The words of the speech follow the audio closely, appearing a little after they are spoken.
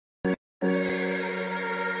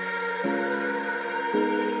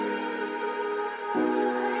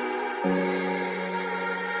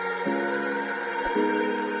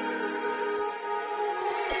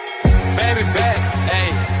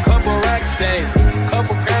ayy.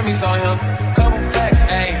 Couple Grammys on him, couple plaques,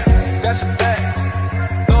 ayy. That's a fact.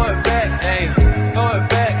 Throw it back, ayy. Throw it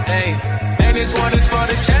back, ayy. And this one is for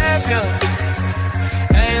the champions.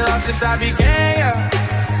 Ain't lost since I began, yeah.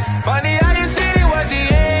 Funny how you see it was the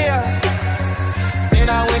end, yeah. Then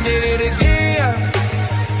I went did it again, yeah.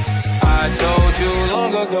 I told you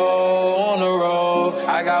long ago on the road,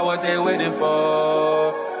 I got what they waiting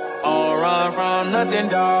for. On run from nothing,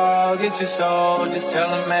 dog, get your soul. Just tell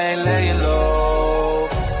them, man, lay it low.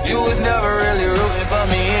 You was never really rooting for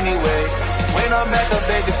me anyway. When I'm back up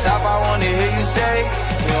at the top, I wanna hear you say,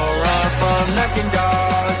 we don't run from nothing,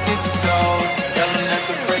 dog, get your soul. Just tell them that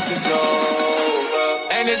the break is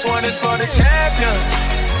over. And this one is for the champions.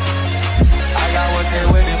 I got what they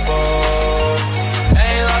waiting for.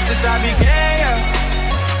 Ain't lost since I began, yeah.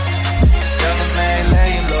 Just tell them, man,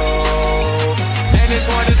 lay it low. And this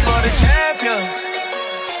one is for the champions.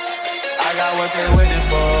 I got what they waiting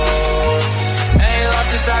for. Ain't lost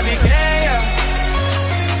since I began, yeah.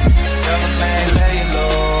 Tell them, man, lay it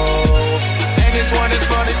low. And this one is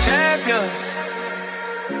for the champions.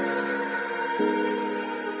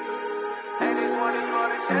 And this one is for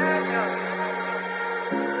the champions.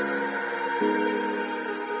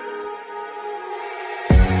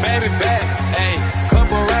 Baby back, ayy,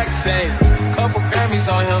 couple racks, ayy, couple Grammys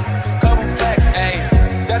on him, couple plaques, ayy,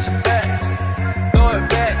 that's a fact. Throw it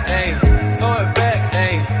back, ayy, throw it back,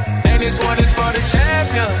 ayy. And this one is for the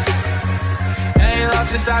champions. Ain't lost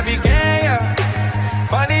since I began, yeah.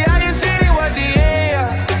 Funny how you see it was the end, yeah.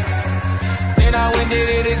 Then I went did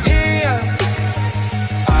it again, yeah.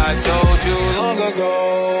 I told you long ago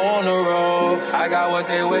on the road, I got what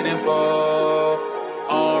they waiting for.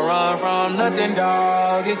 On run from nothing,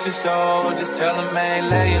 dog, get your soul. Just tell them, man,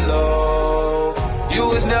 lay it low. You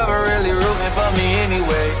was never really rooting for me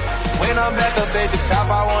anyway. When I'm back up at the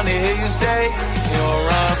top, I wanna hear you say, you don't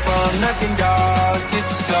run from nothing, dog, get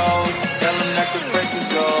your soul. Just tell them that the break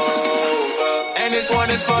is over. And this one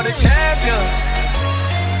is for the champions.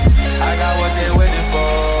 I got what they waiting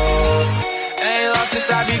for. Ain't lost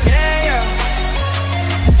since I began, yeah.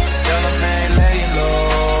 Just tell them, man, lay it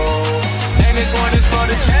low. This one is for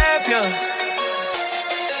the champions.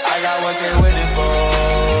 I got what they waiting for.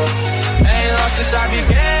 Ain't lost since I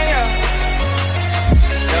began, yeah.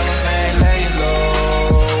 Tell them, man, lay it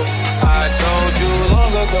low. I told you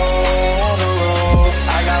long ago on the road,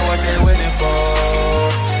 I got what they waiting for.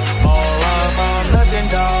 On run from nothing,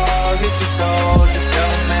 dog, get your soul. Just tell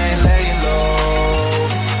them, man, lay it low.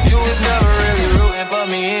 You was never really rooting for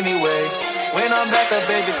me anyway. When I'm back up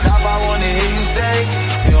at the top,